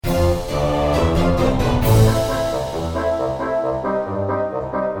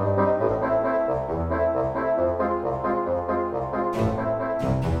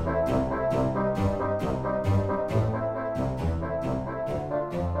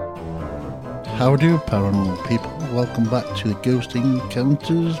How do paranormal people? Welcome back to the Ghost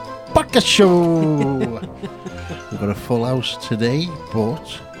Encounters podcast show. We've got a full house today, but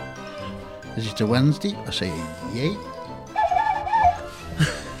is it a Wednesday? I say yay.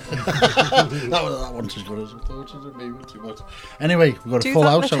 that one's as good as I thought it would be. Too much. Anyway, we've got a full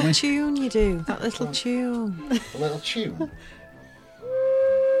house, haven't we? Do that little tune you do. That little tune. A little tune.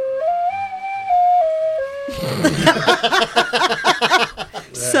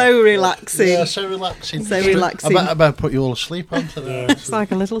 So relaxing. Yeah, so relaxing. So relaxing. I better put you all asleep on today. It's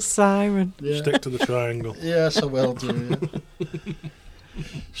like a little siren. Yeah. Stick to the triangle. Yes, I will do. Yeah.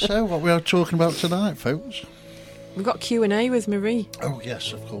 So, what we are talking about tonight, folks? We've got Q&A with Marie. Oh,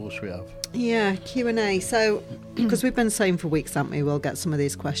 yes, of course we have. Yeah, Q&A. So, because we've been saying for weeks, haven't we, we'll get some of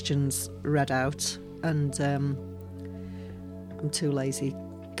these questions read out. And I'm too lazy to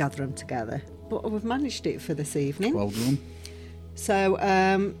gather them together. But we've managed it for this evening. Well done. So,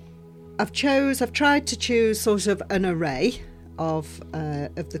 I've tried to choose sort of an array of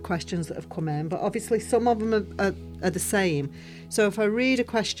the questions that have come in. But obviously some of them are the same. So if I read a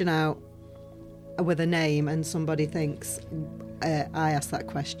question out with a name and somebody thinks I asked that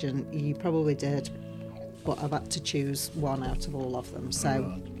question, you probably did, but I've had to choose one out of all of them. So,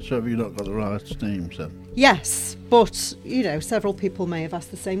 Right. So have you not got the right names then? yes, but several people may have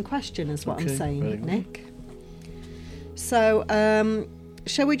asked the same question, is what Okay, I'm very saying, good. Nick. So,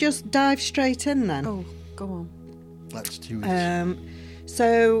 shall we just dive straight in then? Oh, go on. Let's do it.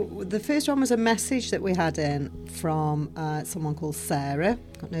 So the first one was a message that we had in from someone called Sarah.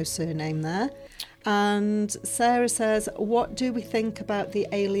 Got no surname there. And Sarah says, what do we think about the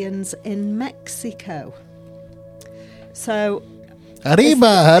aliens in Mexico? So Arriba!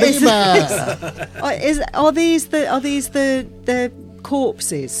 are these the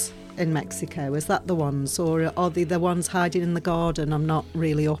corpses in Mexico? Is that the ones, or are they the ones hiding in the garden? I'm not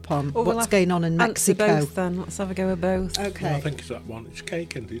really up on Well, we'll what's have going on in Answer Mexico. both then. Let's have a go at both. Okay. Well, I think it's that one. It's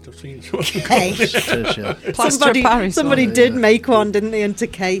cake, indeed. I've seen it. Cake. Yes, yeah. Plaster of Paris. Somebody one. did Yeah. make one, didn't they, into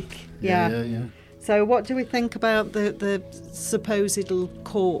cake? Yeah. So what do we think about the supposed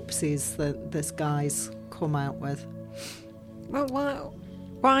corpses that this guy's come out with? Well,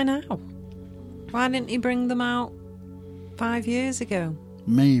 why now? Why didn't he bring them out 5 years ago?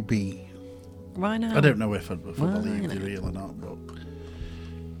 Maybe. Why now? I don't know if I Well, believe you they're know. real or not, but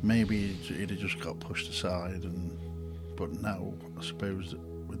maybe he'd have just got pushed aside. But now, I suppose, that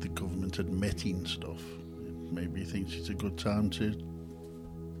with the government admitting stuff, maybe he thinks it's a good time to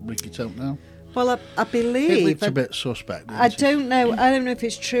break it out now. Well, I It believe... looks a bit suspect. I doesn't it? don't know. I don't know if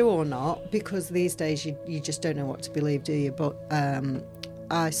it's true or not, because these days you just don't know what to believe, do you? But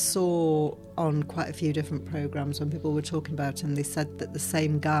I saw on quite a few different programmes when people were talking about him, they said that the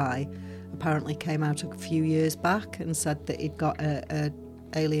same guy apparently came out a few years back and said that he'd got a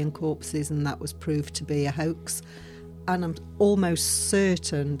alien corpses, and that was proved to be a hoax. And I'm almost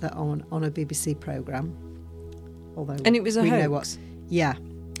certain that on a BBC programme, although And it was a we know hoax? yeah.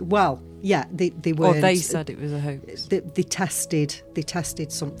 Well, yeah, they Or weren't. they said it was a hoax. They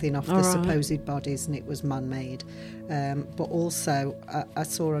tested something off the All right. supposed bodies, and it was man-made. But also, I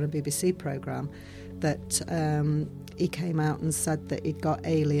saw on a BBC programme that he came out and said that he'd got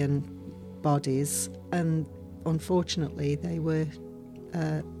alien bodies, and unfortunately, they were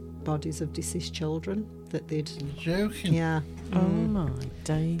bodies of deceased children that they'd, Joking. yeah, Oh my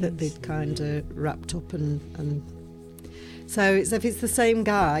days. that they'd kind of wrapped up and. So it's, if it's the same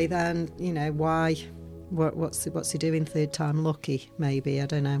guy, then why? What's he doing third time lucky? Maybe, I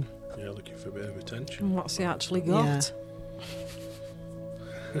don't know. Yeah, looking for a bit of attention. And what's he actually got?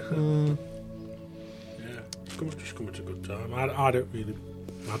 Mm. Yeah, it's just come at a good time. I don't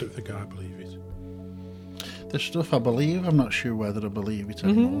think I believe it. The stuff I believe, I'm not sure whether I believe it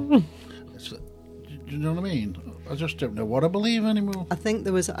anymore. Do you know what I mean? I just don't know what I believe anymore. I think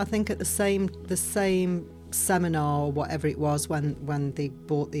at the same seminar or whatever it was when they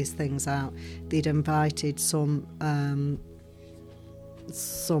brought these things out, they'd invited some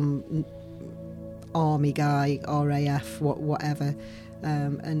army guy, RAF, whatever,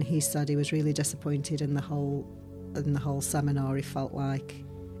 and he said he was really disappointed in the whole seminar. He felt like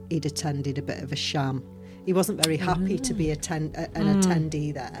he'd attended a bit of a sham. He wasn't very happy to be an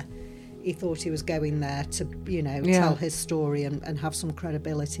attendee there. He thought he was going there to, tell his story and have some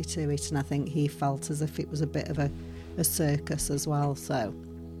credibility to it. And I think he felt as if it was a bit of a circus as well. So,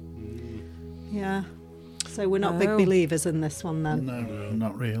 yeah. So we're not big Oh. believers in this one then. No,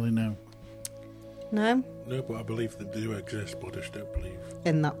 not really, no. No? No, but I believe they do exist, but I just don't believe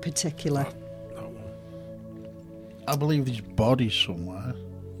In that particular. that one. I believe there's bodies somewhere.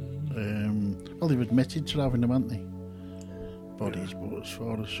 Well, they've admitted to having them, haven't they? Bodies, but as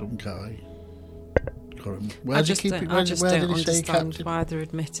far as some guy Where did he keep it? Where just did don't he say he understand kept it? why they're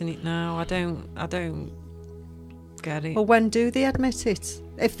admitting it now. I don't get it. Well, when do they admit it?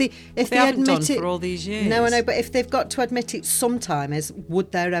 If they haven't admit done it for all these years. No, I know, but if they've got to admit it sometime,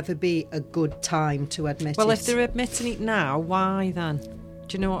 would there ever be a good time to admit it? Well, if they're admitting it now, why then?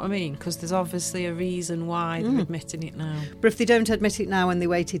 Do you know what I mean? Because there's obviously a reason why they're admitting it now. But if they don't admit it now and they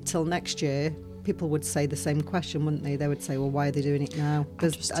waited till next year, people would say the same question, wouldn't they? They would say, well, why are they doing it now? I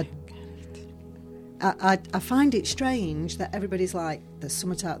just don't get it. I find it strange that everybody's like, there's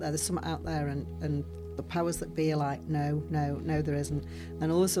something out there, and the powers that be are like, no, there isn't.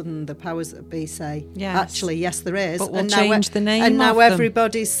 And all of a sudden, the powers that be say, Yes. actually, yes, there is. But we'll and change the name And now of them.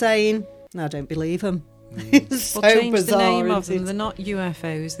 everybody's saying, no, I don't believe them. It's so We'll change bizarre, the name of isn't them. it? They're not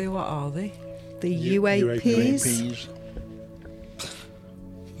UFOs. They what are they? The UAPs. UAPs.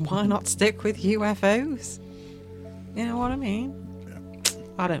 Why not stick with UFOs? You know what I mean? Yeah.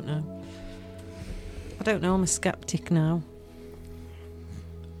 I don't know. I'm a skeptic now.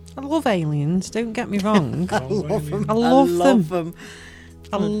 I love aliens, don't get me wrong. I love them. I love them. them.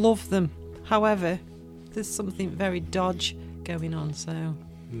 I love them. However, there's something very dodge going on, so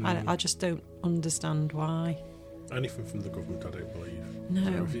I just don't understand why. Anything from the government, I don't believe.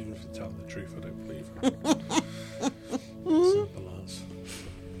 No. So even if they tell the truth, I don't believe it. Simple as.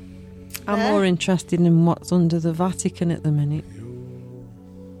 I'm Yeah. more interested in what's under the Vatican at the minute.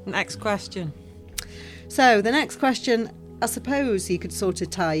 Next question. So the next question, I suppose you could sort of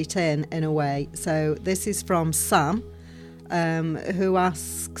tie it in a way. So this is from Sam, who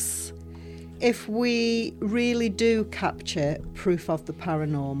asks, if we really do capture proof of the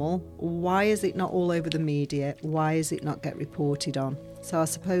paranormal, why is it not all over the media? Why is it not get reported on? So I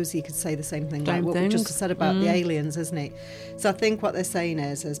suppose you could say the same thing, like Same what we just thing. said about the aliens, isn't it? So I think what they're saying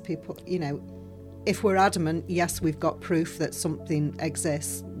is, as people, you know, if we're adamant, yes, we've got proof that something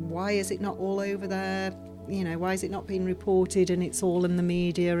exists, why is it not all over there? You know, why is it not being reported and it's all in the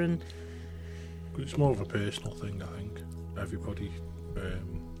media? And It's more of a personal thing, I think. Everybody,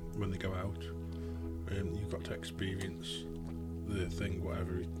 when they go out, you've got to experience the thing,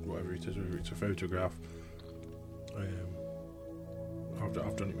 whatever it is, whether it's a photograph.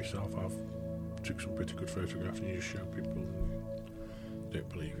 I've done it myself. I've took some pretty good photographs and you just show people and they don't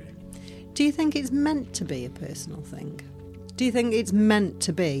believe you. do you think it's meant to be a personal thing? Do you think it's meant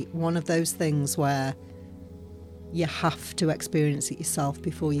to be one of those things where you have to experience it yourself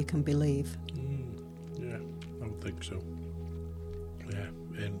before you can believe? Yeah, I would think so. Yeah,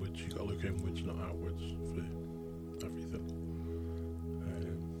 inwards. You've got to look inwards, not outwards, for everything.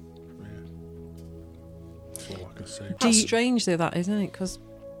 Yeah. That's all I can say. That's strange though, that, isn't it? Because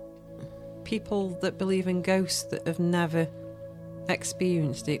people that believe in ghosts that have never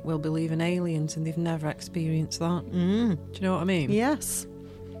experienced it will believe in aliens and they've never experienced that. Do you know what I mean? Yes,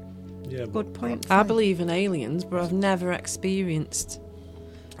 Yeah, good point. I Faye. believe in aliens, but I've never experienced.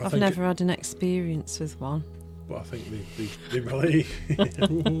 I've never had an experience with one. But I think they believe.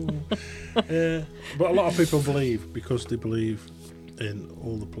 Yeah, but a lot of people believe because they believe in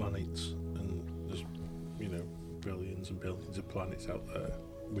all the planets, and there's, you know, billions and billions of planets out there.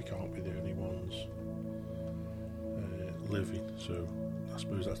 We can't be the only ones living. So I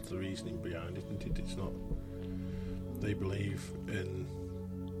suppose that's the reasoning behind it, isn't it? It's not. They believe in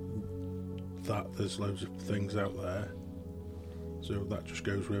that there's loads of things out there, so that just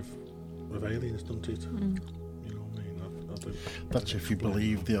goes with aliens, doesn't it? You know what I mean? I don't. That's if you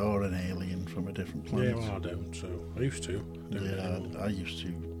believe they are an alien from a different Yeah, planet. well, I don't. So I used to. I don't Yeah, anymore. I used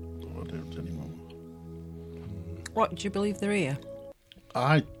to, but I don't anymore. What, do you believe they're here?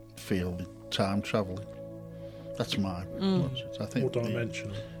 I feel the time travelling. That's my logic. I More think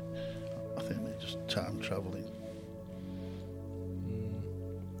dimensional. I think they're just time travelling.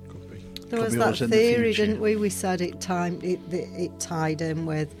 Could be. There Could was be that always in the theory, future. didn't we? We said it tied in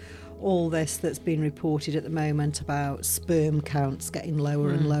with all this that's been reported at the moment about sperm counts getting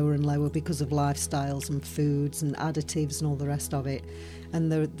lower and lower and lower because of lifestyles and foods and additives and all the rest of it.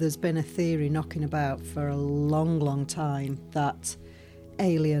 And there's been a theory knocking about for a long, long time that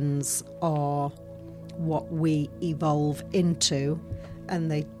aliens are what we evolve into, and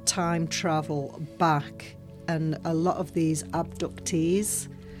they time travel back. And a lot of these abductees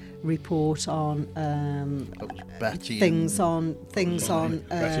report on That was Betty things and, on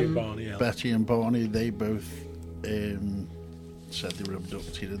Betty and Barney. Yeah. Betty and Barney. They both said they were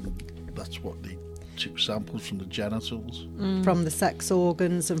abducted, and that's what they took samples from the genitals. from the sex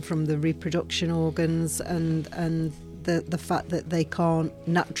organs and from the reproduction organs, and the fact that they can't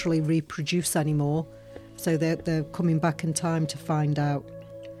naturally reproduce anymore, so they're coming back in time to find out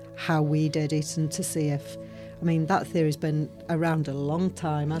how we did it and to see if I mean, that theory's been around a long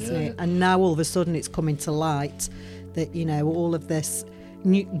time, hasn't Yeah. it? And now all of a sudden it's coming to light that, you know, all of this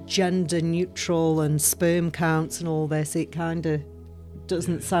gender neutral and sperm counts and all this, it kind of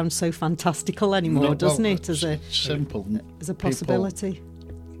doesn't sound so fantastical anymore, No, doesn't well, it? As a simple. possibility.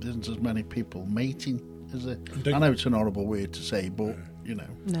 There isn't as many people mating, is there? Don't- I know it's an horrible word to say, but you know.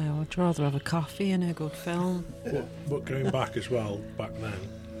 No, I'd rather have a coffee and a good film. But going back as well, back then,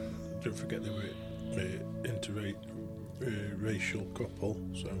 don't forget they were interracial couple,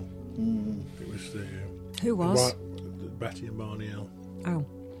 so it was the Who was? Betty and Barney Hill. Oh,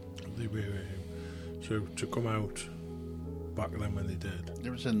 They were so to come out back then when they did. It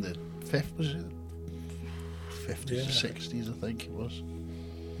was in the 50s, 50s Yeah. or 60s, I think it was.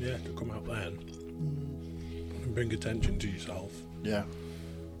 Yeah, to come out then and bring attention to yourself, Yeah.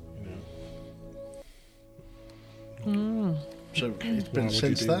 you know. So it's Why been would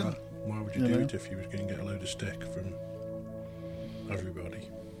since you do then. that? Why would you You do know? it if you was going to get a load of stick from everybody?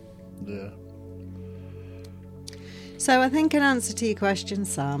 Yeah. So I think in answer to your question,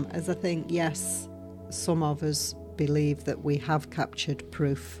 Sam, is I think, yes, some of us believe that we have captured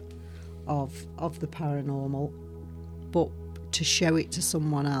proof of the paranormal, but to show it to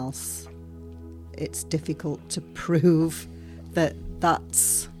someone else, it's difficult to prove that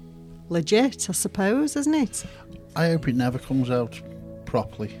that's legit, I suppose, isn't it? I hope it never comes out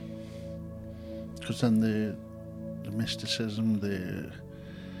properly, because then the mysticism, the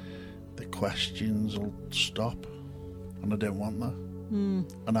questions will stop, and I don't want that.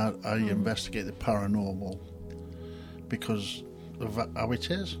 And I investigate the paranormal because of how it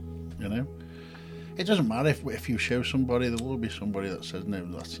is, you know. It doesn't matter if you show somebody, there will be somebody that says, no,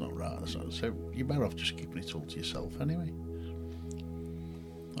 that's not right, that's not. So you're better off just keeping it all to yourself anyway.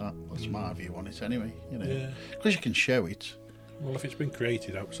 That's my view on it anyway, you know. Yeah. Because you can show it. Well, if it's been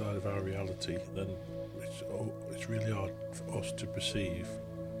created outside of our reality, then it's really hard for us to perceive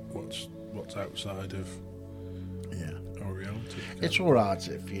what's outside of Yeah. our reality. It's all right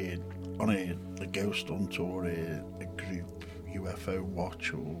if you're on a ghost hunt or a group UFO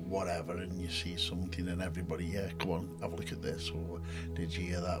watch or whatever, and you see something and everybody, yeah, come on, have a look at this, or did you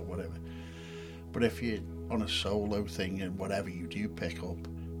hear that, whatever. But if you're on a solo thing and whatever you do pick up,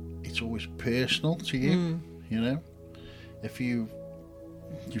 it's always personal to you, you know. If you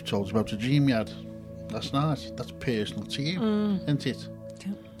told us about a dream you had last night, that's personal to you, isn't it?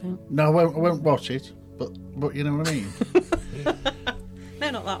 don't. No, I won't watch it, but you know what I mean. No,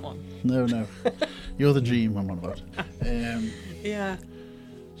 not that one. No, you're the dream I'm on about. Yeah.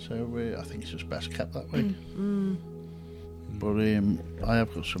 So I think it's just best kept that way. But I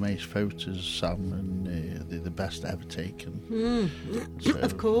have got some ace photos, Sam, and they're the best ever taken. So,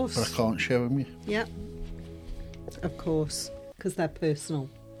 Of course. But I can't show them you. Yeah. Of course, because they're personal.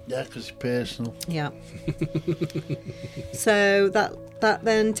 Yeah, because it's personal. Yeah. So that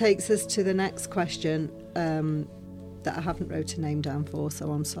then takes us to the next question that I haven't wrote a name down for,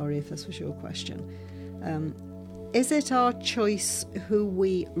 so I'm sorry if this was your question. Is it our choice who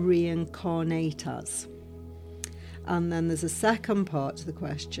we reincarnate as? And then there's a second part to the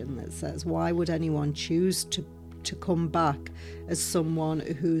question that says, why would anyone choose to come back as someone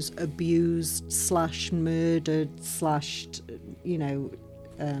who's abused / murdered /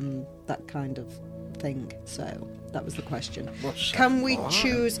 that kind of thing? So that was the question. What's Can we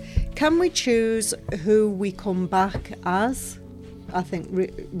choose who we come back as? I think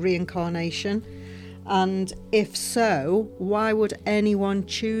reincarnation. And if so, why would anyone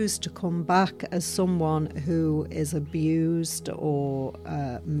choose to come back as someone who is abused or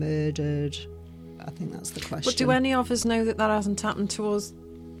murdered? I think that's the question. But do any of us know that hasn't happened to us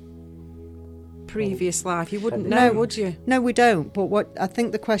previous life? You wouldn't know, would you? No, we don't. But what I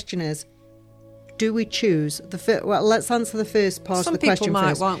think the question is, do we choose well, let's answer the first part Some of the question people might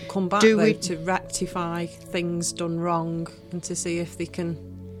first. want come back to rectify things done wrong and to see if they can.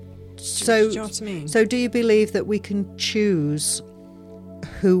 So, do you know what I mean? So do you believe that we can choose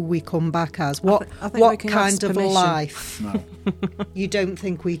who we come back as? What I think we what can kind ask of permission. life? No. You don't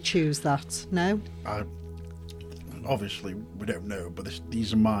think we choose that? No? Obviously, we don't know, but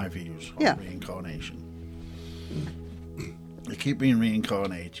these are my views on Yeah. reincarnation. You keep being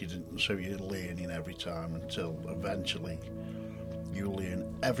reincarnated, and so you're learning every time until eventually you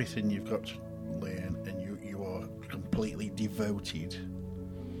learn everything you've got to learn, and you are completely devoted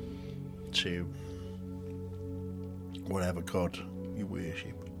to whatever God you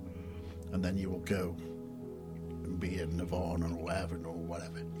worship, and then you will go and be in Nirvana or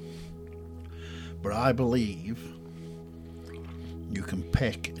whatever. But I believe you can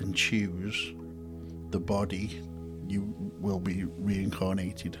pick and choose the body you will be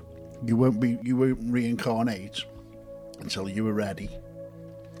reincarnated You won't reincarnate until you are ready.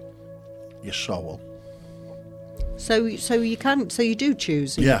 Your soul. So you can. So you do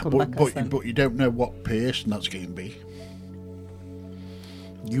choose. Who you come back as then? But you don't know what person that's going to be.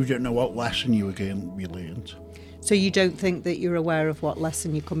 You don't know what lesson you are going to be learned. So you don't think that you're aware of what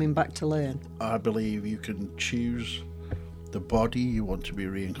lesson you're coming back to learn? I believe you can choose the body you want to be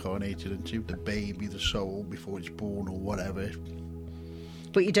reincarnated into, the baby, the soul, before it's born or whatever.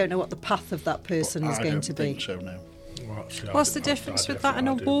 But you don't know what the path of that person is going to be? I don't think so, no. Well, What's the difference with that and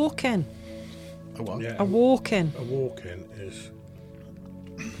a walk-in? A what? Yeah, A walk-in. A walk-in is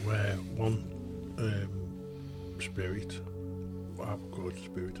where one spirit, I would call it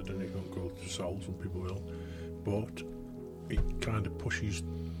spirit, I don't know if you call it soul, some people will, but it kind of pushes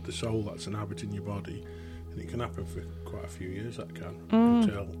the soul that's inhabiting your body, and it can happen for quite a few years, that can,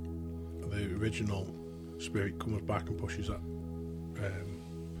 until the original spirit comes back and pushes that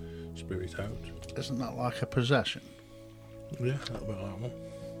spirit out. Isn't that like a possession? Yeah, a little bit like that one.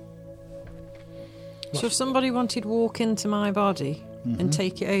 So if somebody wanted to walk into my body and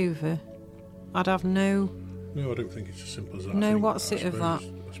take it over, I'd have no... No, I don't think it's as simple as that. No, what's it of that?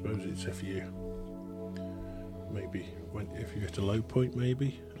 I suppose it's if you... Maybe, if you're at a low point,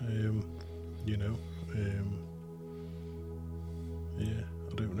 maybe. You know. Yeah,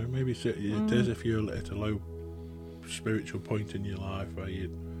 I don't know. Maybe it is if you're at a low spiritual point in your life where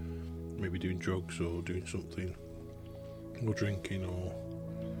you're maybe doing drugs or doing something, or drinking, or...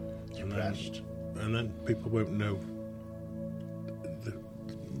 Depressed. And then people won't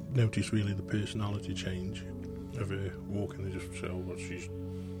notice really the personality change of her walking. They just say, "Oh, well, she's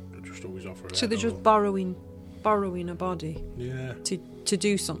just always off her head." So they're just borrowing a body. Yeah. To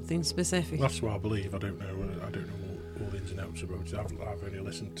do something specific. That's what I believe. I don't know all the ins and outs about it. I've only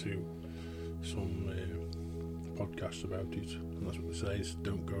listened to some podcasts about it, and that's what they say: is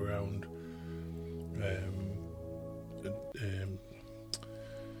don't go around.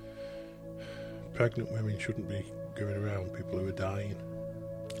 Pregnant women shouldn't be going around people who are dying,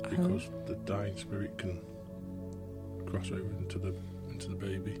 because the dying spirit can cross over into the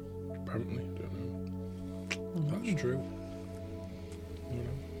baby. Apparently, don't know. That's true. You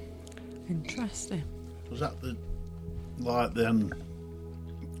know. Interesting. Was that like then?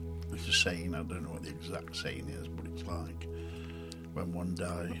 It's a saying. I don't know what the exact saying is, but it's like when one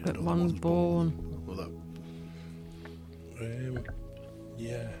dies, But another one's born. Well, that,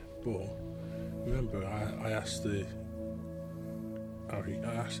 yeah, but remember, I asked Harry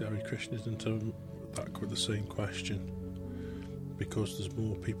Krishnas into that with the same question, because there's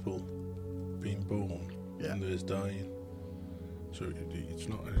more people being born than there's dying. So it's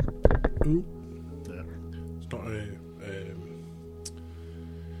not it's not a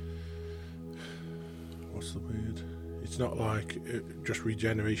what's the word? It's not like just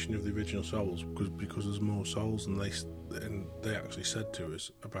regeneration of the original souls, because there's more souls, and they actually said to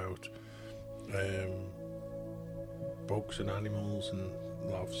us about bugs and animals, and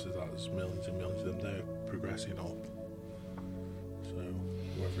obviously there's millions and millions of them. They're progressing up. So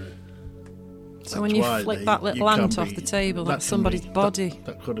whether. So when you flick that little ant off the table, that's somebody's body.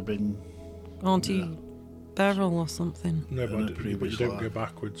 That could have been Auntie Beryl or something. No, but you don't go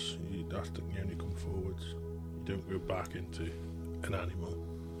backwards. You only come forwards. You don't go back into an animal.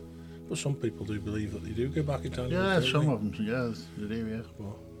 But some people do believe that they do go back into animals. Yeah, some of them. Yeah, they do. Yeah.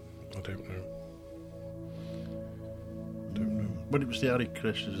 Well, I don't know. But it was the Hare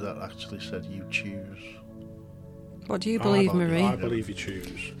Krishnas that actually said you choose. What do you believe, Marie? I believe you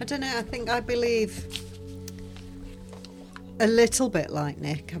choose. I don't know. I believe a little bit like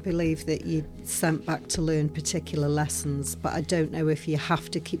Nick. I believe that you're sent back to learn particular lessons, but I don't know if you have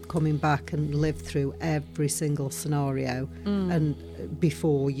to keep coming back and live through every single scenario and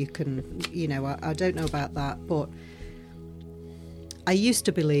before you can, I don't know about that, but I used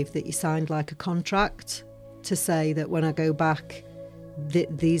to believe that you signed like a contract to say that when I go back,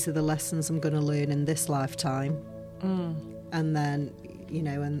 these are the lessons I'm going to learn in this lifetime. And then,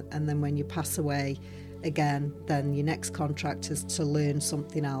 and then when you pass away again, then your next contract is to learn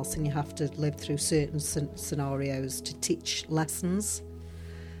something else, and you have to live through certain scenarios to teach lessons.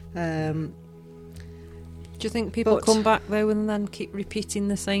 Do you think people come back though and then keep repeating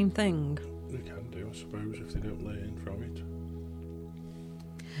the same thing? They can do, I suppose, if they don't learn from it.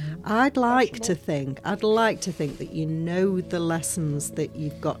 I'd like to think that you know the lessons that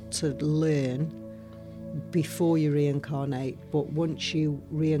you've got to learn before you reincarnate, but once you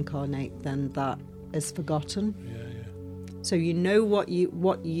reincarnate, then that is forgotten. Yeah. So you know what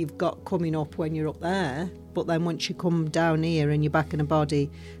you've got coming up when you're up there, but then once you come down here and you're back in a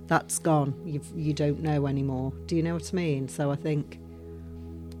body, that's gone. You don't know anymore. Do you know what I mean? So I think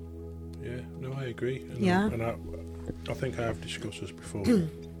Yeah, no, I agree. And I think I have discussed this before. And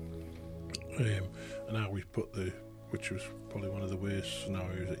how we put which was probably one of the worst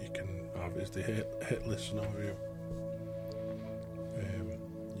scenarios that you can have, is the Hitler scenario.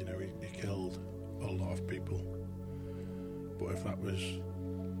 He killed a lot of people. But if that was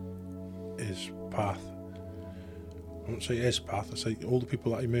his path, I wouldn't say his path, I say all the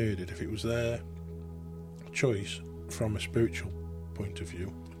people that he murdered, if it was their choice from a spiritual point of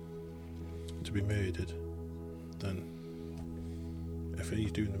view to be murdered, then if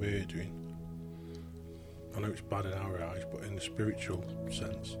he's doing the murdering, I know it's bad in our eyes, but in the spiritual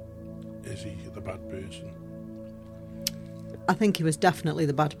sense, is he the bad person? I think he was definitely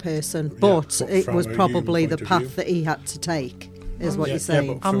the bad person, but it was probably the path that he had to take, is what you're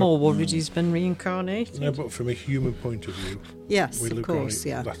saying. I'm more worried he's been reincarnated. No, but from a human point of view, yes, of course,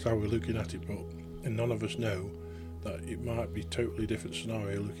 that's how we're looking at it, and none of us know that it might be a totally different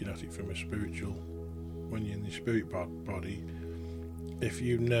scenario looking at it from a spiritual, when you're in the spirit body. If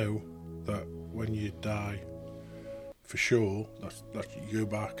you know that when you die, for sure, that you go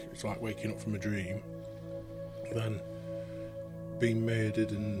back, it's like waking up from a dream, then being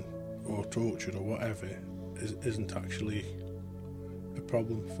murdered or tortured or whatever isn't actually a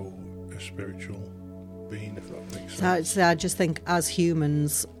problem for a spiritual being, if that makes sense. So I just think as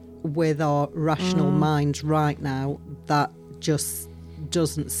humans with our rational minds right now, that just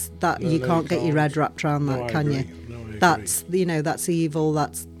doesn't, that you can't get your head wrapped around that, can you? That's that's evil.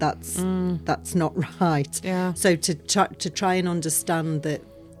 That's not right. Yeah. So to try and understand that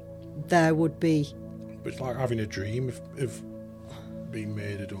there would be. But it's like having a dream of being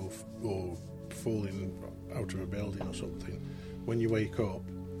murdered or falling out of a building or something. When you wake up,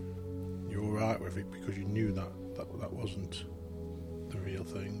 you're all right with it because you knew that wasn't the real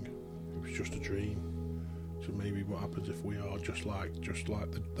thing. It was just a dream. So maybe what happens if we are just like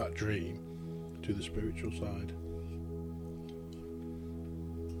that dream to the spiritual side?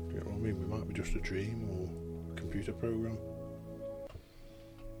 You know what I mean? We might be just a dream or a computer program.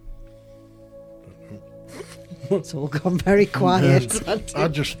 Don't know. It's all gone very quiet. I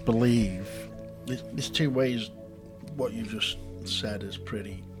just believe there's two ways. What you just said is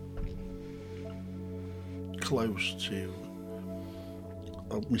pretty close to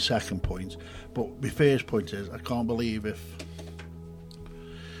my second point, but my first point is I can't believe if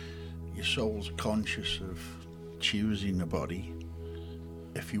your soul's conscious of choosing the body,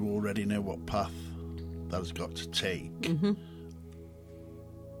 if you already know what path that has got to take. Mm-hmm.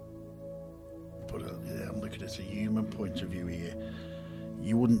 But I'm looking at a human point of view here.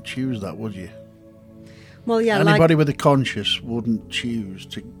 You wouldn't choose that, would you? Well, yeah. Anybody with a conscience wouldn't choose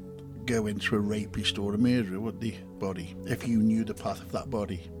to go into a rapist or a murderer, would the body, if you knew the path of that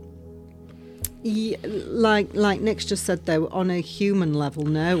body? Yeah, like Nick's just said, though, on a human level,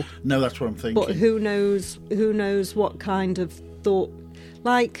 no. No, that's what I'm thinking. But who knows what kind of thought,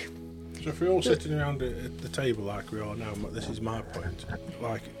 like. So if we're all sitting around the table like we are now, this is my point.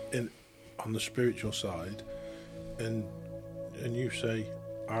 Like on the spiritual side, and you say,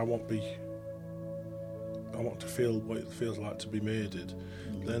 I want to feel what it feels like to be murdered,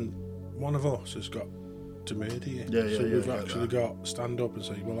 then one of us has got to murder you. So we've actually got to stand up and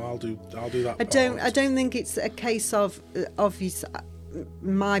say, well, I'll do that. I don't think it's a case of obvious.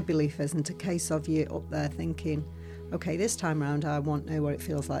 My belief isn't a case of you up there thinking, okay, this time round I want to know what it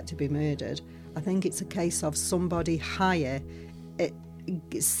feels like to be murdered. I think it's a case of somebody higher. It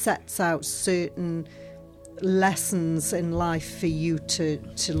sets out certain lessons in life for you to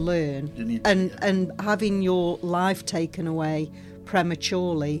learn, and having your life taken away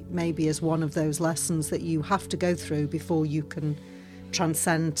prematurely maybe is one of those lessons that you have to go through before you can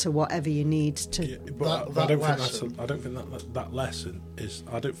transcend to whatever you need to. Yeah, but I don't think that lesson is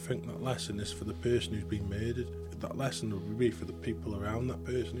for the person who's been murdered. That lesson would be for the people around that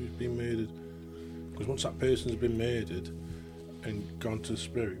person who's been murdered, because once that person's been murdered and gone to the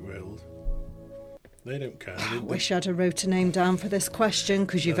spirit world, they don't care. I wish I'd have wrote a name down for this question,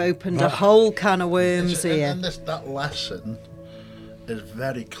 because you've opened a whole can of worms here. And that lesson is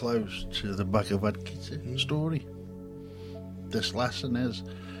very close to the Bhagavad Gita story. This lesson is,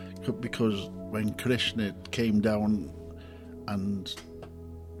 because when Krishna came down and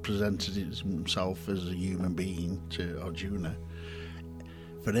presented himself as a human being to Arjuna,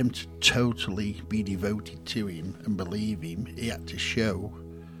 for him to totally be devoted to him and believe him, he had to show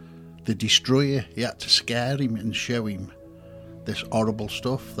the destroyer. He had to scare him and show him this horrible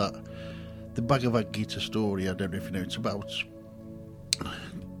stuff. That the Bhagavad Gita story, I don't know if you know, it's about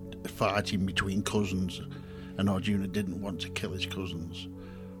fighting between cousins, and Arjuna didn't want to kill his cousins,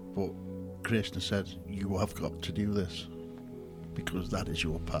 but Krishna said, you have got to do this because that is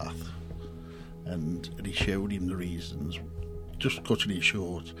your path. and he showed him the reasons. Just cutting it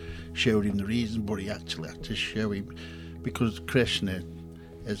short, showed him the reasons, but he actually had to show him, because Krishna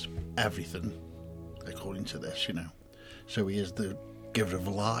is everything, according to this, you know. So he is the giver of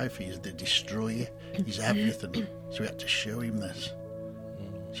life, he is the destroyer, he's everything. So we had to show him this.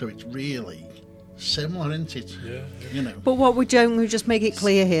 So it's really similar, isn't it? Yeah. You know. But what we don't, we just make it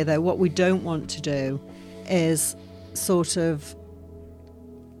clear here though, what we don't want to do is sort of,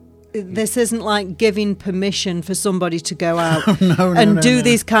 this isn't like giving permission for somebody to go out and do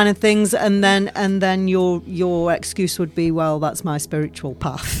these kind of things, and then your excuse would be, well, that's my spiritual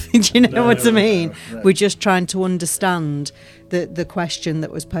path. Do you know what I mean? Right. We're just trying to understand that the question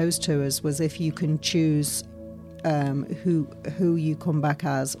that was posed to us was, if you can choose who you come back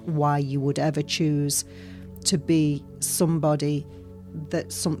as, why you would ever choose to be somebody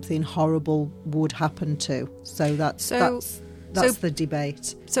that something horrible would happen to. So that's the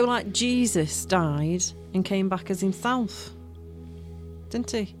debate. So, like, Jesus died and came back as himself,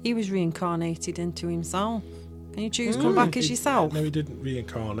 didn't he? He was reincarnated into himself. Can you choose to come back as yourself? No, he didn't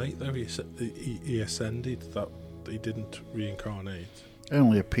reincarnate, though. He ascended. That he didn't reincarnate.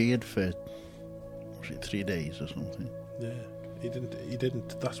 Only appeared for, was it 3 days or something? Yeah, he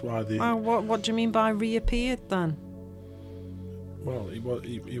didn't. That's why the. Well, what do you mean by reappeared then? Well, he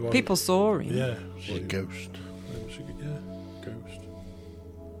was. People saw him. Yeah, It's a ghost. Ghost.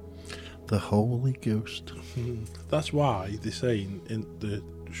 The Holy Ghost. That's why they say in the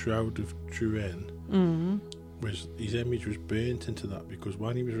Shroud of Turin, was his image was burnt into that, because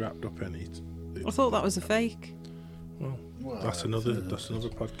when he was wrapped up in it. I thought that was a fake. Well, that's another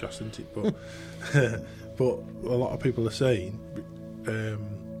podcast, isn't it? But but a lot of people are saying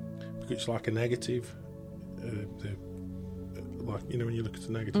because it's like a negative. Like, you know, when you look at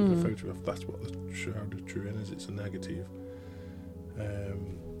a negative in a photograph, that's what the Shroud of Turin is. It's a negative.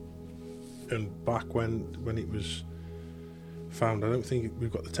 And back when it was found, I don't think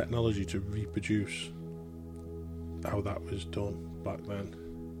we've got the technology to reproduce how that was done back then,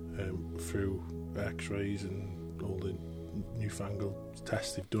 through X-rays and all the newfangled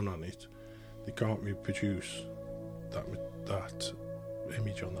tests they've done on it. They can't reproduce that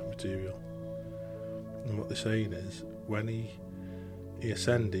image on that material. And what they're saying is, when he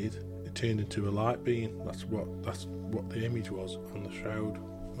ascended, it turned into a light being. That's what the image was on the shroud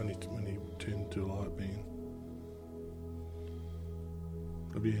when he turned into a light being.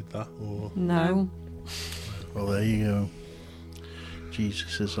 Have you heard that? Or No. Well, there you go.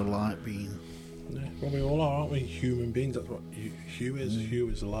 Jesus is a light being. yeah, well, we all are, aren't we? Human beings. That's what Hugh is. Hugh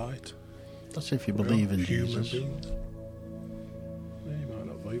is light. That's if you We're believe all in human Jesus. beings. Yeah, you might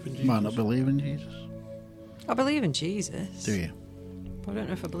not believe in Jesus. You might not believe in Jesus. I believe in Jesus. Do you? But I don't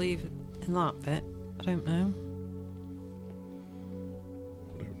know if I believe in that bit. I don't know.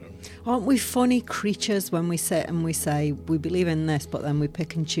 I don't know. Aren't we funny creatures when we sit and we say we believe in this, but then we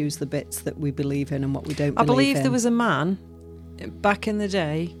pick and choose the bits that we believe in and what we don't I believe believe in? there was a man back in the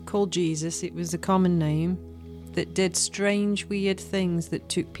day called Jesus. It was a common name that did strange, weird things that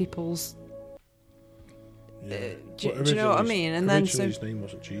took people's. Yeah. Do you know what I mean? And then originally his name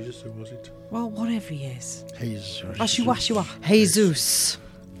wasn't Jesus, though, was it? Well, whatever he is. Jesus. Jesus.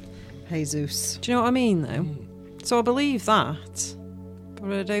 Jesus. Do you know what I mean, though? So I believe that,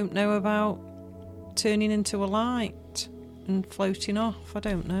 but I don't know about turning into a light and floating off. I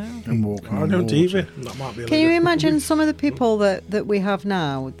don't know. And walking I on don't water. either. That might be a Can you little- imagine some of the people that we have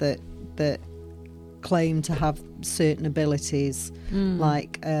now that claim to have certain abilities,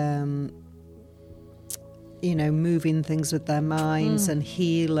 like moving things with their minds and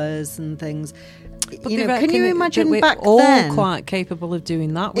healers and things. But You they know, can reckon you that imagine we're back all then? quite capable of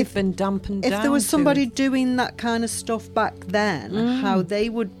doing that? We've been dampened down. If there was to somebody it. doing that kind of stuff back then, how they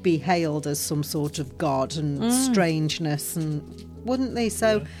would be hailed as some sort of god and strangeness, and wouldn't they?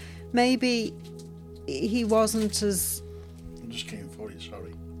 So maybe he wasn't as. I just came for it,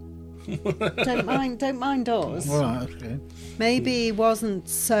 sorry. Don't mind us. All right, okay. Maybe he wasn't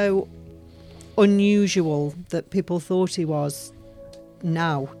so unusual that people thought he was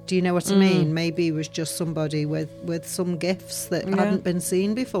now. Do you know what I mean? Maybe he was just somebody with some gifts that hadn't been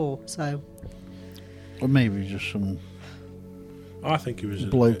seen before. So, Or maybe just some I think he was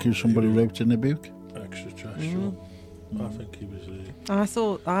bloke who somebody wrote in a book. extraterrestrial. I think he was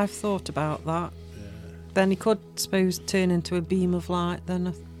I've thought about that. yeah. Then he could, suppose, turn into a beam of light.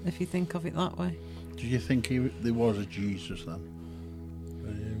 Then, if you think of it that way. Do you think there was a Jesus then?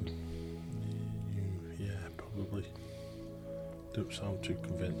 Yeah, probably. Don't sound too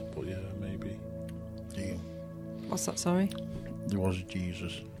convinced, but yeah, maybe. Do you? What's that? Sorry. There was a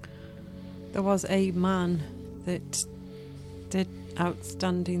Jesus. There was a man that did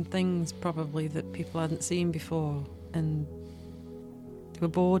outstanding things probably that people hadn't seen before, and they were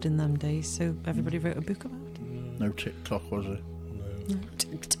bored in them days, so everybody wrote a book about it. No TikTok, was it?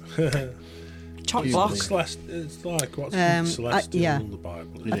 No. Chop It's block. It's like what's Celestial, yeah. the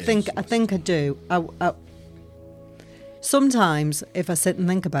Bible. It I is. think I do. Sometimes, if I sit and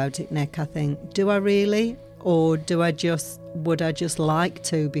think about it, Nick, I think, do I really, or would I just like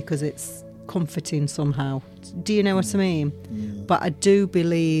to because it's comforting somehow? Do you know what I mean? But I do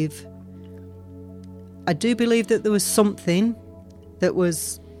believe that there was something that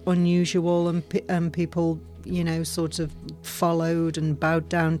was unusual and people, sort of followed and bowed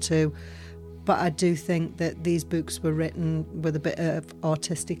down to. But I do think that these books were written with a bit of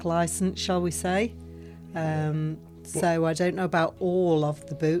artistic license, shall we say. So I don't know about all of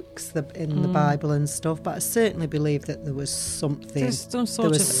the books in the Bible and stuff, but I certainly believe that there was something. There's some there sort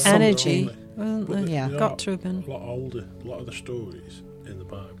was of something. energy, wasn't there? Yeah. Got to have been. A lot older. A lot of the stories in the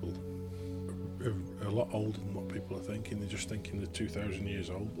Bible are a lot older than what people are thinking. They're just thinking they're 2,000 years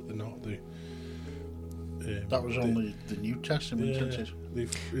old, but they're not. That was only the New Testament, isn't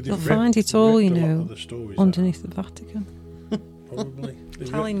it? You'll find it all, underneath the the Vatican. Probably.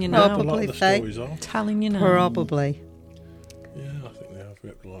 Telling you ripped now. a lot of the Probably, stories off. Telling you now. Probably. Yeah, I think they have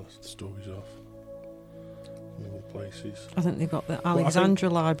ripped a lot of the stories off. All the places. I think they've got the I think- Alexandra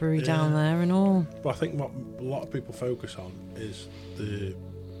Library down there and all. But I think what a lot of people focus on is the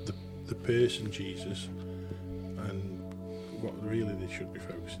person Jesus, and what really they should be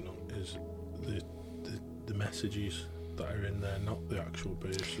focusing on is the messages that are in there, not the actual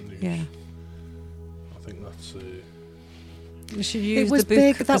person. Yeah. I think that's. We should use It was the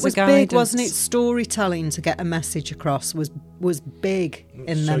book big. That as was a guidance. big, wasn't it? Storytelling to get a message across was big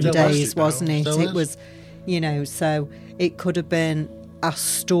in So them still days, is now. wasn't it? Still It is. was, so it could have been a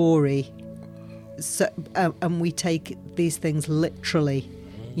story. So, and we take these things literally.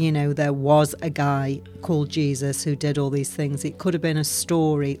 There was a guy called Jesus who did all these things. It could have been a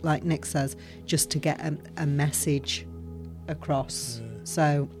story, like Nick says, just to get a message across.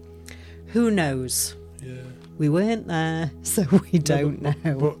 So, who knows? Yeah. We weren't there, so we don't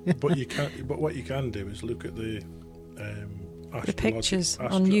know. But you can. But what you can do is look at the pictures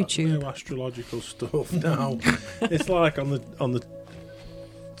on YouTube. Astrological stuff now. It's like on the.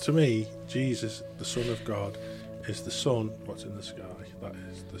 To me, Jesus, the Son of God, is the sun. What's in the sky? That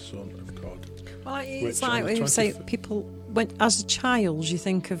is the Son of God. Well, it's Which like on when the you say 25th people, as a child, you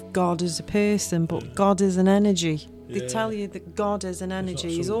think of God as a person, but God is an energy. They Yeah. tell you that God is an not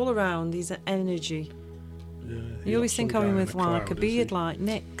energy. He's some- all around. He's an energy. Yeah, You always think of him with like a cloud, beard like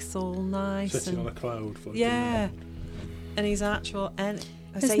Nick's, all nice. sitting And, on a cloud. floating yeah. around. And he's actual. I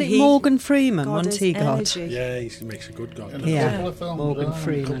Isn't say it he, Morgan Freeman, God wasn't is he, God? energy. Yeah, he makes a good God. In doesn't a he? Yeah. couple of films, Morgan in a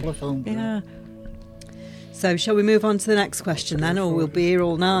Freeman. couple of films. Yeah. So shall we move on to the next question then, or we'll be here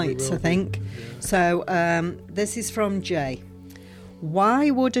all night, will I be, think. yeah. So this is from Jay.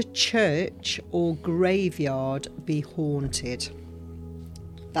 Why would a church or graveyard be haunted?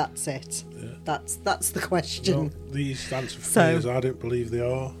 That's it. Yeah. That's the question. Well, these answer for So- me is I don't believe they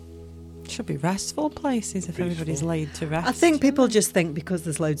are. Should be restful places if everybody's Peaceful. laid to rest. I think people just think because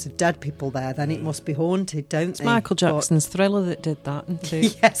there's loads of dead people there, then it must be haunted, don't It's they? Michael But- Jackson's Thriller that did that, isn't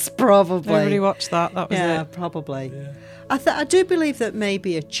it? Yes, probably. Everybody watched that. That was Yeah, it. probably. Yeah. I do believe that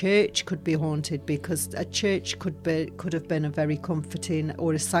maybe a church could be haunted because a church could have been a very comforting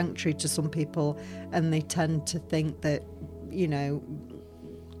or a sanctuary to some people, and they tend to think that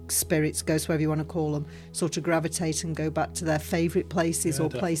spirits, ghosts, whatever you want to call them, sort of gravitate and go back to their favourite places Yeah, or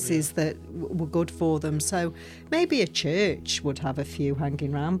places that were good for them. So maybe a church would have a few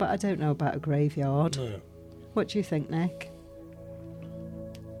hanging around, but I don't know about a graveyard. No. What do you think, Nick?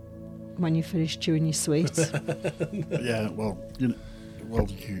 When you finish chewing your sweet? Yeah, well,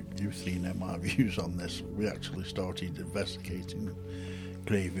 you've seen my views on this. We actually started investigating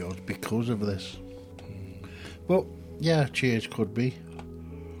graveyards because of this. But yeah, church could be.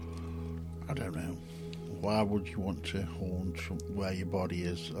 I don't know. Why would you want to haunt where your body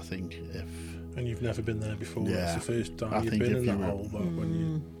is? I think if And you've never been there before. Yeah. It's the first time I you've think been if in you that were- hole. But when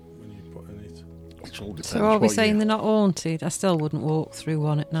you put in it, it all depends. So are we what saying you- they're not haunted? I still wouldn't walk through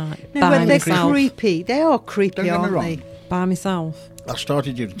one at night. No, by when they're myself. creepy. They are creepy, Don't get me aren't wrong. they? By myself. I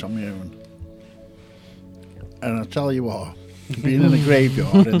started doing it on my own. And I tell you what, being in a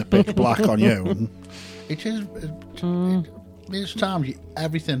graveyard in the pitch black on your own, it is. There's times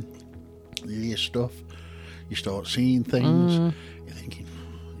everything, you hear stuff, you start seeing things, you're thinking,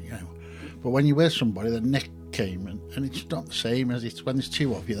 But when you're with somebody, then Nick came, and it's not the same as it's when there's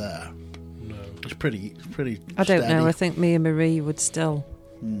two of you there. no. It's pretty. I don't know. steady. I think me and Marie would still.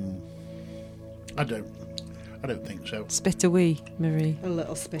 I don't. I don't think so. Spit a wee, Marie. A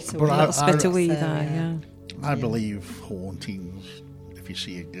little spit But away. I- A little spit a wee So, there, yeah. I believe hauntings, if you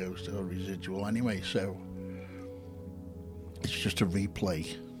see a ghost, are residual anyway, so it's just a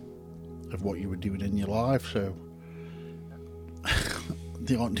replay of what you were doing in your life, so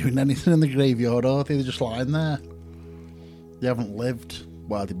they aren't doing anything in the graveyard, are they? They're just lying there. They haven't lived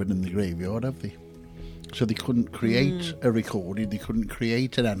while they've been in the graveyard, have they? So they couldn't create a recording, they couldn't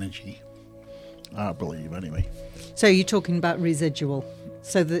create an energy, I believe, anyway. So you're talking about residual.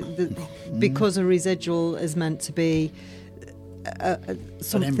 So because a residual is meant to be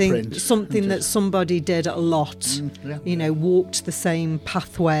something imprint. that somebody did a lot, Yeah. you know, walked the same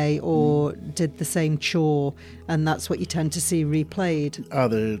pathway or did the same chore, and that's what you tend to see replayed.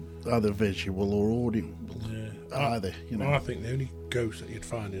 Either visual or audible. Yeah. Either, you know. Well, I think the only ghost that you'd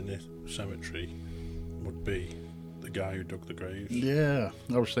find in this cemetery would be the guy who dug the graves. Yeah,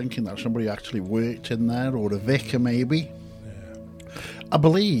 I was thinking that somebody actually worked in there, or a vicar maybe. Yeah. I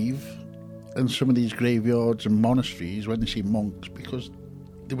believe in some of these graveyards and monasteries when they see monks, because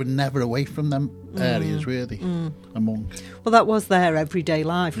they were never away from them areas, were they? A monk. Well, that was their everyday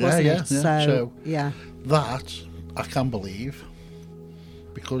life, wasn't Yeah, it? yeah. So- yeah. That I can believe,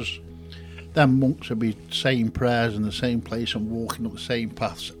 because them monks would be saying prayers in the same place and walking up the same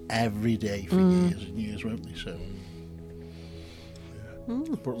paths every day for years and years, won't they? So,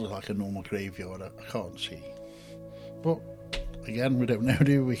 but like a normal graveyard, I can't see. But again, we don't know,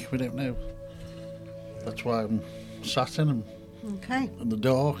 do we? We don't know. That's why I'm sat in them Okay. in the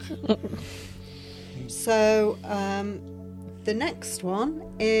dark. So the next one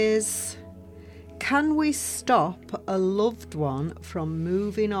is: can we stop a loved one from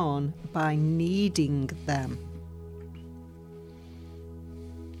moving on by needing them?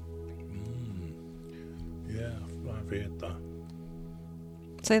 Yeah, I've heard that.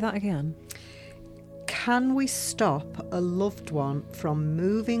 Say that again. Can we stop a loved one from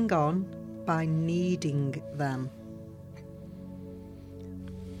moving on by needing them?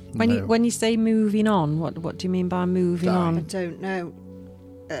 No. When you say moving on, what do you mean by moving Dying. I on? don't know.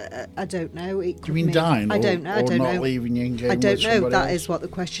 I don't know. It could Do you mean mean dying? I don't know. I Or don't not know. leaving you and going I don't with know. somebody That else? is what the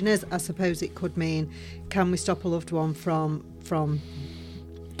question is. I suppose it could mean: can we stop a loved one from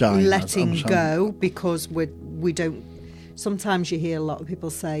Dying, letting I'm saying. go because we don't. Sometimes you hear a lot of people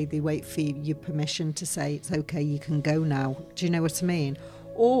say they wait for your permission to say it's okay, you can go now. Do you know what I mean?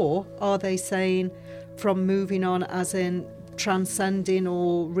 Or are they saying from moving on as in transcending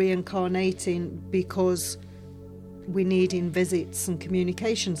or reincarnating because we're needing visits and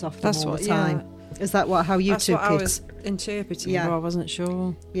communications off them That's all what- the time? Is that how you That's took what I it? was interpreting, Yeah. but I wasn't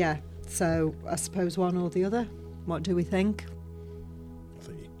sure. Yeah. So I suppose one or the other. What do we think?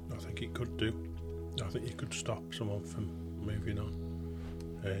 I think it could do. I think you could stop someone from moving on,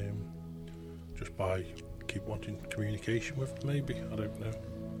 just by keep wanting communication with them, maybe. I don't know.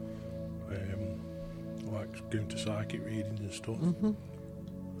 Like going to psychic readings and stuff.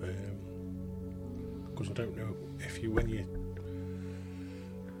 Because I don't know if when you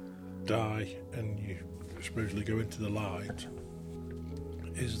die and you supposedly go into the light,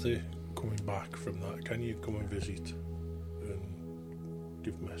 is there coming back from that? Can you come and visit and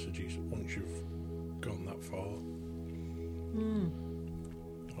give messages once you've gone that far?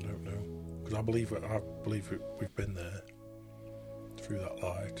 I don't know, because I believe we've been there through that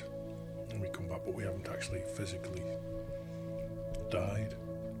light, and we come back, but we haven't actually physically died.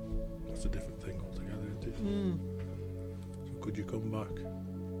 That's a different thing altogether, isn't it? So could you come back?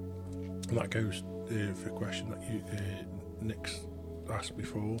 And that goes for a question that you Nick's asked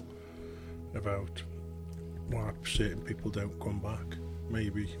before about why certain people don't come back.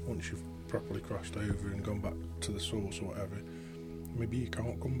 Maybe once you've properly crossed over and gone back to the source or whatever, maybe you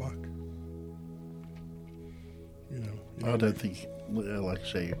can't come back. You know, I don't think, like I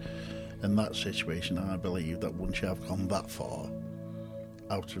say, in that situation, I believe that once you have gone that far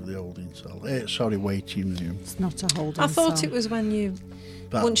out of the holding cell, waiting room, It's not a holding I thought cell. it was when you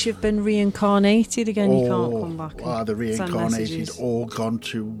that, once you've been reincarnated again, you can't come back. and either send reincarnated messages. or gone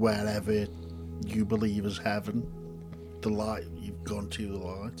to wherever you believe is heaven, the light, you've gone to the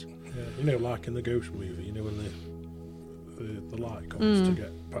light. yeah, you know, like in the Ghost movie, you know, when the light comes to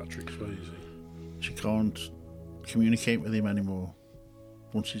get Patrick Swayze. She can't communicate with him anymore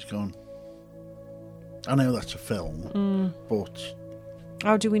once he's gone. I know that's a film, but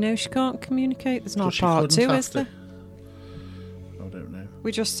How do we know she can't communicate? There's not because a she part couldn't two, is after. there? I don't know.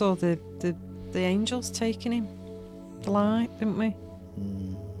 We just saw the angels taking him, the light, didn't we?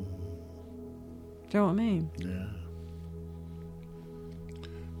 Do you know what I mean? Yeah.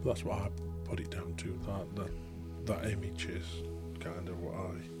 That's what I put it down to. That image is kind of what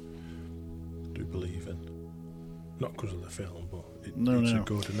I do believe in. Not because of the film, but it's No. a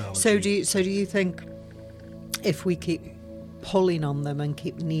good analogy. So do you think if we keep pulling on them and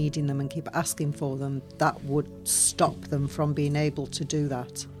keep needing them and keep asking for them, that would stop them from being able to do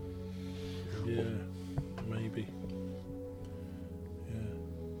that? Yeah, maybe. Yeah,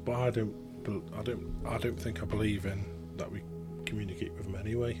 but I don't think I believe in that we communicate with them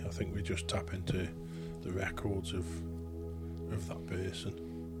anyway. I think we just tap into the records of that person.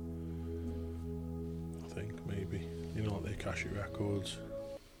 I think maybe, like the Akashic records.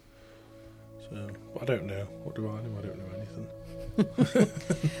 So, but I don't know. What do I know? I don't know anything.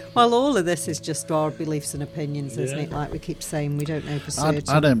 Well, all of this is just our beliefs and opinions, isn't Yeah. it? Like we keep saying, we don't know for certain.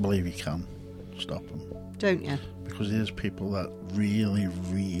 I don't believe you can stop them. Don't you? Because there's people that really,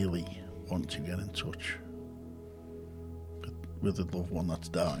 really want to get in touch with a loved one that's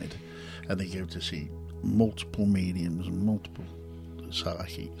died, and they go to see multiple mediums and multiple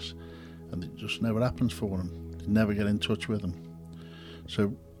psychics, and it just never happens for them. They never get in touch with them.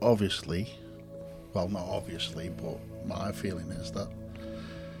 So obviously, well, not obviously, but my feeling is that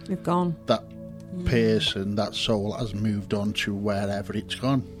You've gone. that person, that soul, has moved on to wherever it's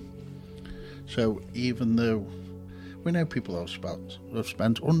gone. So even though we know people have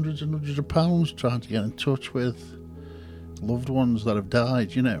spent hundreds and hundreds of pounds trying to get in touch with loved ones that have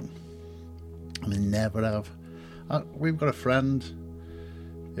died, and they never have. We've got a friend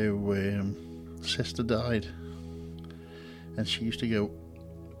who sister died, and she used to go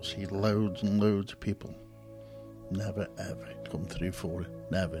see loads and loads of people. Never ever come through for it.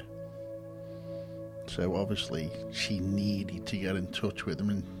 Never. So obviously she needed to get in touch with them,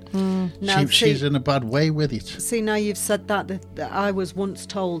 and Now, she's in a bad way with it. See, now you've said that I was once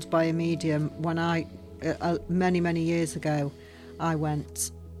told by a medium when I, many years ago, I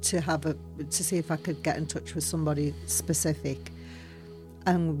went to see if I could get in touch with somebody specific,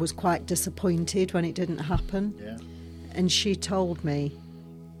 and was quite disappointed when it didn't happen. Yeah. And she told me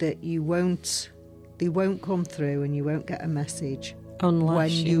that they won't come through and you won't get a message Unless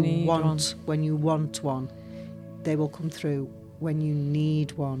when you need when you want one. They will come through when you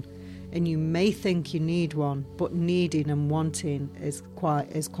need one. And you may think you need one, but needing and wanting is quite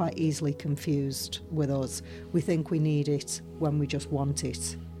easily confused with us. We think we need it when we just want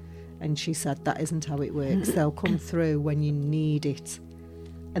it. And she said that isn't how it works. They'll come through when you need it.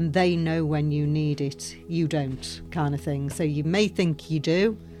 And they know when you need it. You don't, kind of thing. So you may think you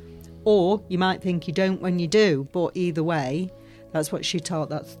do, or you might think you don't when you do. But either way, that's what she told.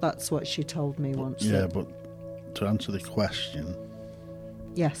 That's what she told me once. Yeah, but to answer the question,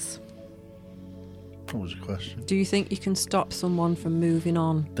 Yes. what was the question? Do you think you can stop someone from moving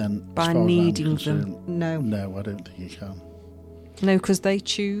on Then by as far as I'm needing them? concerned, No. No, I don't think you can. No, because they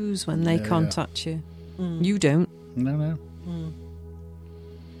choose when they Yeah, contact you. You don't. No.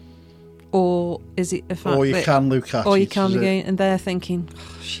 Or is it a fact Or you that... can look at Or it you can as be a- going, and they're thinking,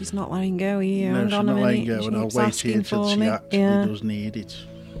 oh, she's not letting go here. No, Hang she's on a not minute. letting go, She and I'll keeps wait asking here till for she me. actually Yeah. does need it.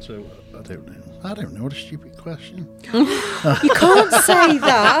 So I don't know. I don't know. What a stupid question. You can't say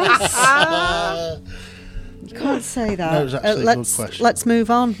that. You can't say that. No, it was actually a good question. Let's move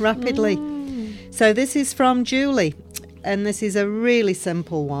on rapidly. So this is from Julie, and this is a really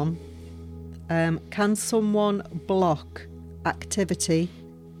simple one. Can someone block activity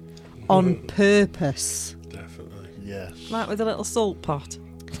on purpose? Definitely. Yes. Like with a little salt pot.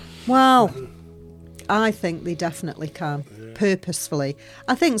 Well, I think they definitely can, purposefully.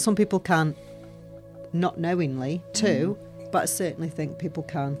 I think some people can not knowingly too, but I certainly think people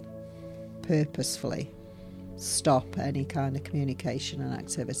can purposefully stop any kind of communication and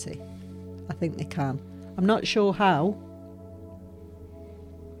activity. I think they can. I'm not sure how,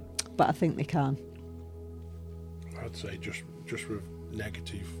 but I think they can. I'd say just with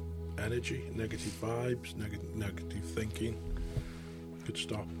negative energy, negative vibes, negative thinking, could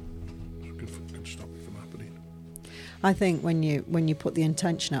stop. Could stop it from happening. I think when you put the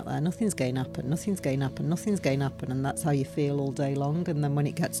intention out there, nothing's going to happen, nothing's going to happen, nothing's going to happen, and that's how you feel all day long. And then when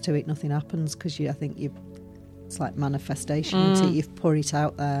it gets to it, nothing happens because it's like manifestation. Until you've put it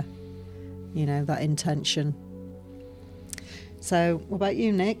out there, that intention. So, what about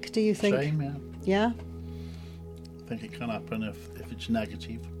you, Nick? Do you think? Same, yeah. Yeah. I think it can happen if it's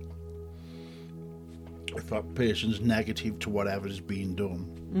negative. If that person's negative to whatever is being done.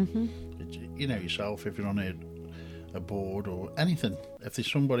 Mm-hmm. You know yourself, if you're on a board or anything, if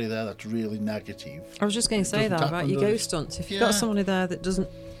there's somebody there that's really negative. I was just going to say doesn't that about happen, your does it? ghost hunts. If you've Yeah. got somebody there that doesn't...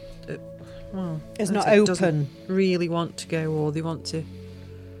 It's that not doesn't open. really want to go, or they want to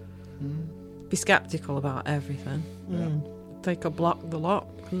be sceptical about everything, they could block the lot,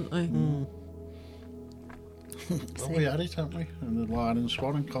 couldn't they? Well, we had it, haven't we? And the Lion and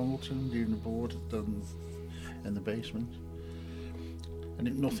Swan and Congleton doing the board, and in the basement,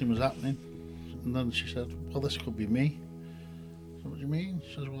 and nothing was happening. And then she said, well, this could be me. So what do you mean?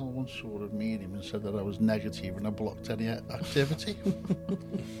 She says, well, I once saw a medium and said that I was negative and I blocked any activity.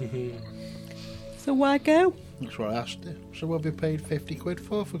 So why go? That's what I asked her. So what have you paid 50 quid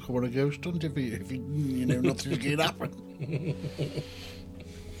for coming a ghost hunt if you know nothing's going to happen?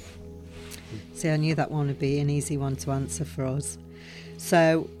 See, I knew that one would be an easy one to answer for us.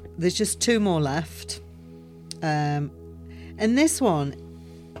 So there's just 2 more left. And this one,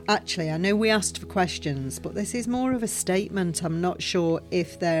 actually, I know we asked for questions, but this is more of a statement. I'm not sure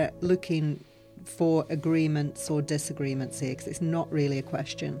if they're looking for agreements or disagreements here, because it's not really a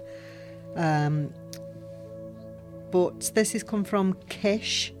question. But this has come from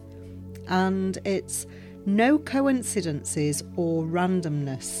Kish, and it's no coincidences or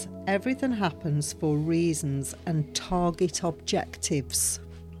randomness. Everything happens for reasons and target objectives.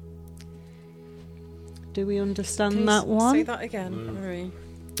 Do we understand that one? Say that again, Marie.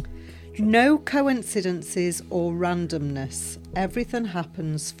 No coincidences or randomness. Everything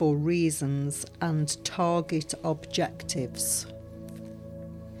happens for reasons and target objectives.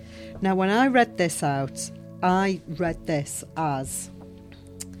 Now, when I read this out, I read this as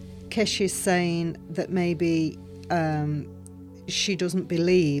Kish is saying that maybe she doesn't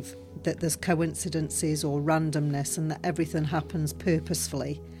believe that there's coincidences or randomness and that everything happens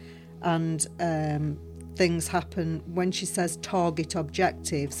purposefully. And things happen. When she says target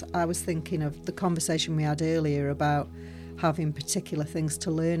objectives, I was thinking of the conversation we had earlier about having particular things to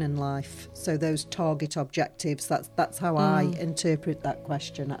learn in life. So those target objectives, that's how I interpret that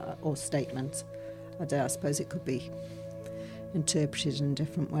question or statement. I suppose it could be interpreted in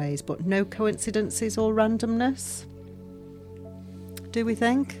different ways, but no coincidences or randomness, do we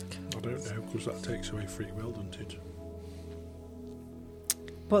think? I don't know, because that takes away free will, doesn't it?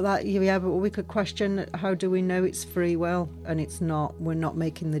 But but we could question, how do we know it's free will and it's not? We're not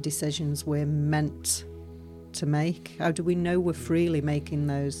making the decisions we're meant to make. How do we know we're freely making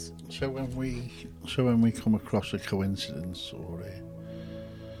those? So when we come across a coincidence or a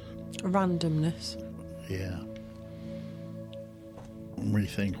randomness, yeah, and we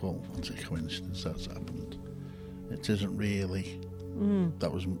think, well, it's a coincidence that's happened. It isn't really.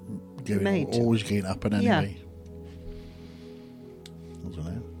 That was always going to happen anyway. Yeah. I don't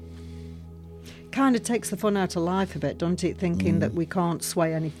know. Kind of takes the fun out of life a bit, doesn't it? Thinking that we can't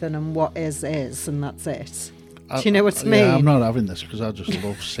sway anything and what is and that's it. Do you know what I mean? Yeah, I'm not having this because I just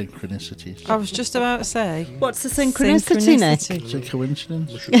love synchronicities. I was just about to say. What's the synchronicity, Nick? It's a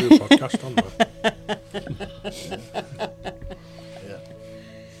coincidence. We should do a podcast on that. Yeah.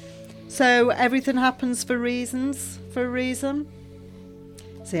 So everything happens for reasons, for a reason?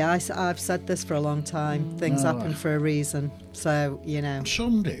 See, I've said this for a long time. Things happen for a reason. So, you know.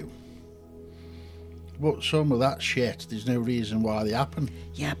 Some do. But some of that shit, there's no reason why they happen.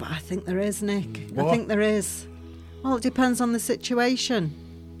 Yeah, but I think there is, Nick. What? I think there is. Well, it depends on the situation.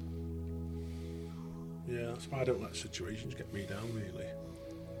 Yeah, that's why I don't let situations get me down, really.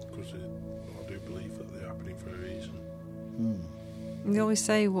 Because I do believe that they're happening for a reason. They always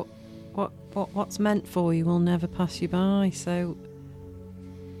say what's meant for you will never pass you by. So,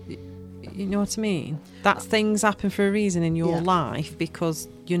 you know what I mean? That things happen for a reason in your life because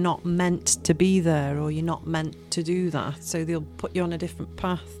you're not meant to be there or you're not meant to do that. So they'll put you on a different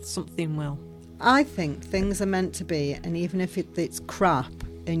path. Something will. I think things are meant to be, and even if it's crap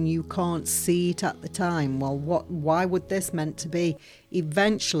and you can't see it at the time, well, why would this meant to be?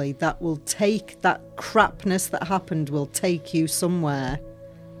 Eventually that will take, that crapness that happened will take you somewhere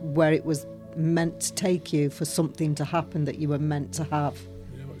where it was meant to take you for something to happen that you were meant to have.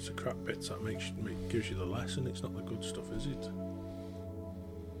 Yeah, well, it's the crap bits that gives you the lesson. It's not the good stuff, is it?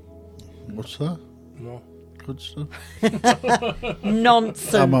 What's that? No. Good stuff.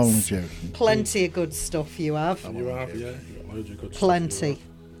 Nonsense. I'm only joking. Plenty of good stuff you have. You have, yeah. You've got loads of good Plenty. stuff.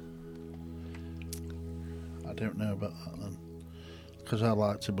 I don't know about that then. Because I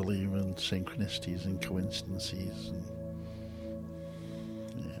like to believe in synchronicities and coincidences. And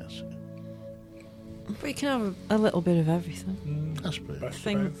yes. But you can have a little bit of everything. I suppose. Best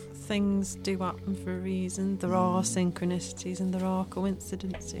of both. Things do happen for a reason. There are synchronicities and there are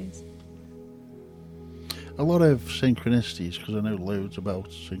coincidences. A lot of synchronicities, because I know loads about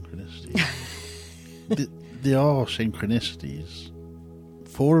synchronicities. There are synchronicities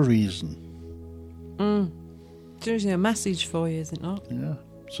for a reason. It's usually a message for you, is it not? Yeah.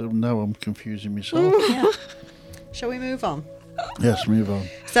 So now I'm confusing myself. Yeah. Shall we move on? Yes, move on.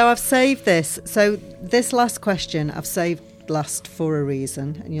 So I've saved this. So this last question I've saved last for a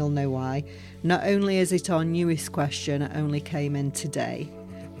reason, and you'll know why. Not only is it our newest question, it only came in today,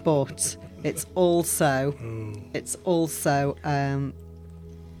 but It's also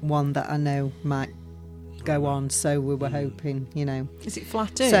one that I know might go on. So we were hoping, Is it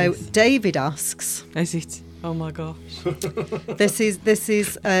Flat Earth? So David asks, Is it? Oh my gosh. this is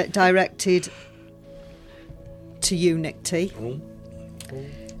directed to you, Nick T.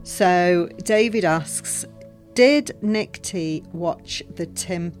 So David asks, did Nick T watch the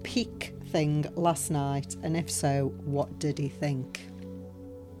Tim Peake thing last night? And if so, what did he think?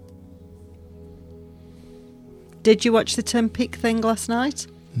 Did you watch the Tim Peake thing last night?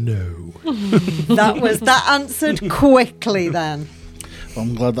 No. That answered quickly then.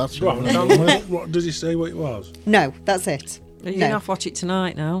 I'm glad that's What does he say what it was? No, that's it. Are you No. going to have to watch it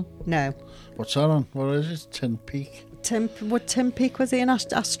tonight now? No. What's that on? What is it? Tin Peak? Tim Peake, was he an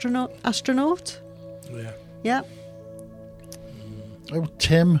astronaut? Yeah. Yeah. Oh,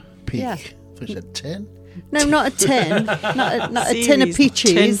 Tim Peak. Yeah. I said tin. No, not a tin. not a tin of Series,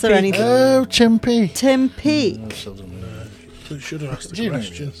 peaches Tin or Peake. anything. Oh, Tim Peak. Tim Peake. I still don't know. So you should have asked Do the you know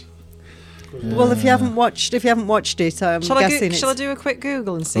question. this? Well, if you haven't watched it, I'm Shall I guessing do a quick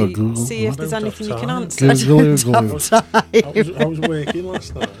Google and Oh, Google. see if I there's don't anything have you can time. answer? Google. I was working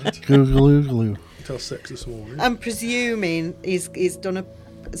last night Google. until 6 this morning. I'm presuming he's done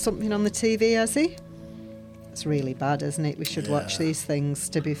something on the TV, has he? It's really bad, isn't it? We should watch Yeah. these things,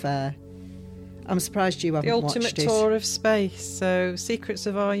 to be fair. I'm surprised you haven't The watched Ultimate it. Tour of Space. So, Secrets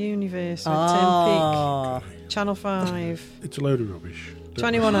of Our Universe with Ah. Tim Peake. Channel 5. It's a load of rubbish. Don't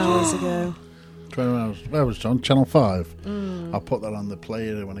 21 listen. hours ago. 20 hours. Where was it on? Channel 5. I'll put that on the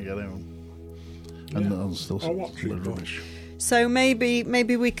player when I get home. And Yeah. I'll still I'll watch it, rubbish. So maybe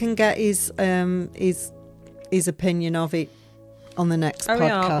we can get his opinion of it on the next Oh,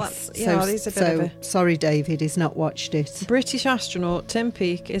 yeah, podcast. there's a bit of a- sorry, David, he's not watched it. British astronaut Tim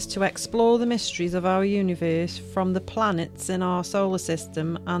Peake is to explore the mysteries of our universe from the planets in our solar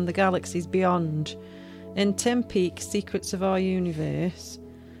system and the galaxies beyond. In Tim Peake's Secrets of Our Universe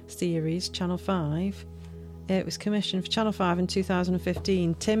series, Channel 5, it was commissioned for Channel 5 in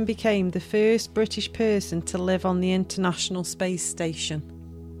 2015. Tim became the first British person to live on the International Space Station.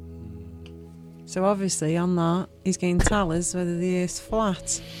 So obviously on that, he's going to tell us whether the Earth's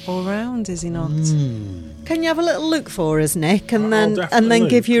flat or round, is he not? Can you have a little look for us, Nick, and I'll then definitely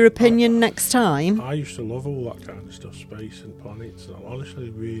give look. your opinion next time? I used to love all that kind of stuff, space and planets. I'm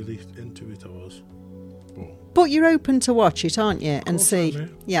honestly really into it, I was. But you're open to watch it, aren't you? And Of course see, I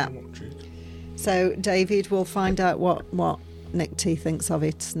am, yeah. I'll watch it. So David will find out what Nick T thinks of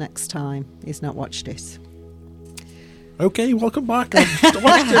it next time. He's not watched it. Okay, welcome back. I'm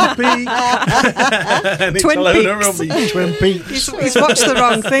watching Peak. And it's Twin a load of Peaks. rubbish. Twin Peaks. He's watched the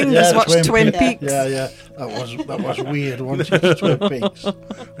wrong thing. He's watched Twin Peaks. Yeah. That was weird, wasn't it? Twin Peaks.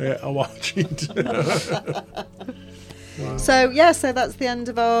 Yeah, I'll watch it. So that's the end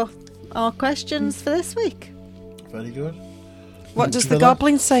of our questions for this week. Very good. What Thanks does for the that.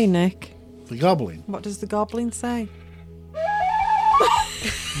 goblin say, Nick? The goblin. What does the goblin say?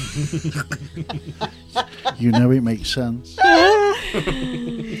 You know it makes sense. Because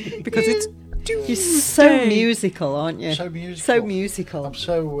it's You're so musical, aren't you? So musical. So musical. I'm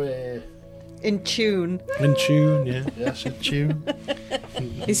so In tune. In tune, yeah. yes, in tune.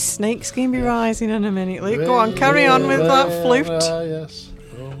 his snake's going to be rising in a minute. Luke, go on, carry on with that flute. Yes.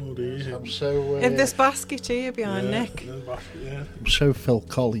 Oh dear. I'm so. In this basket here behind Yeah, Nick. in the basket, yeah. I'm so Phil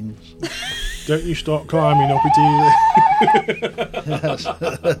Collins. Don't you start climbing up it either.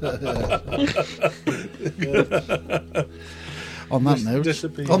 On that note,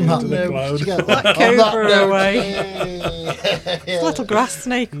 Disappear on that into the note, cloud. to get That on cobra note, away. yeah. Little grass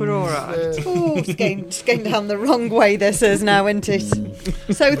snake were all right. Oh, it's going down the wrong way, this is now, isn't it?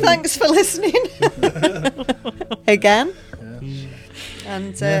 So thanks for listening. Again. Yes.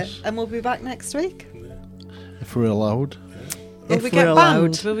 And Yes. and we'll be back next week. If we're allowed. Will If we we're get allowed.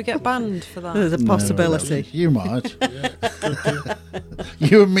 banned? Will we get banned for that? There's a No, possibility. you might.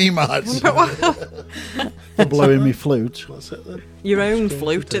 You and me might. For blowing me flute. That's it then. Your own Still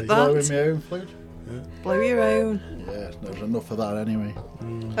flute to at take. Blowing that. my own flute. Blow your own. Yeah, there's enough of that anyway.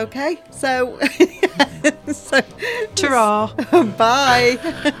 Okay, so Ta-ra.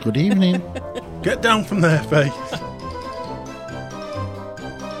 bye. Good evening. Get down from there, Faith.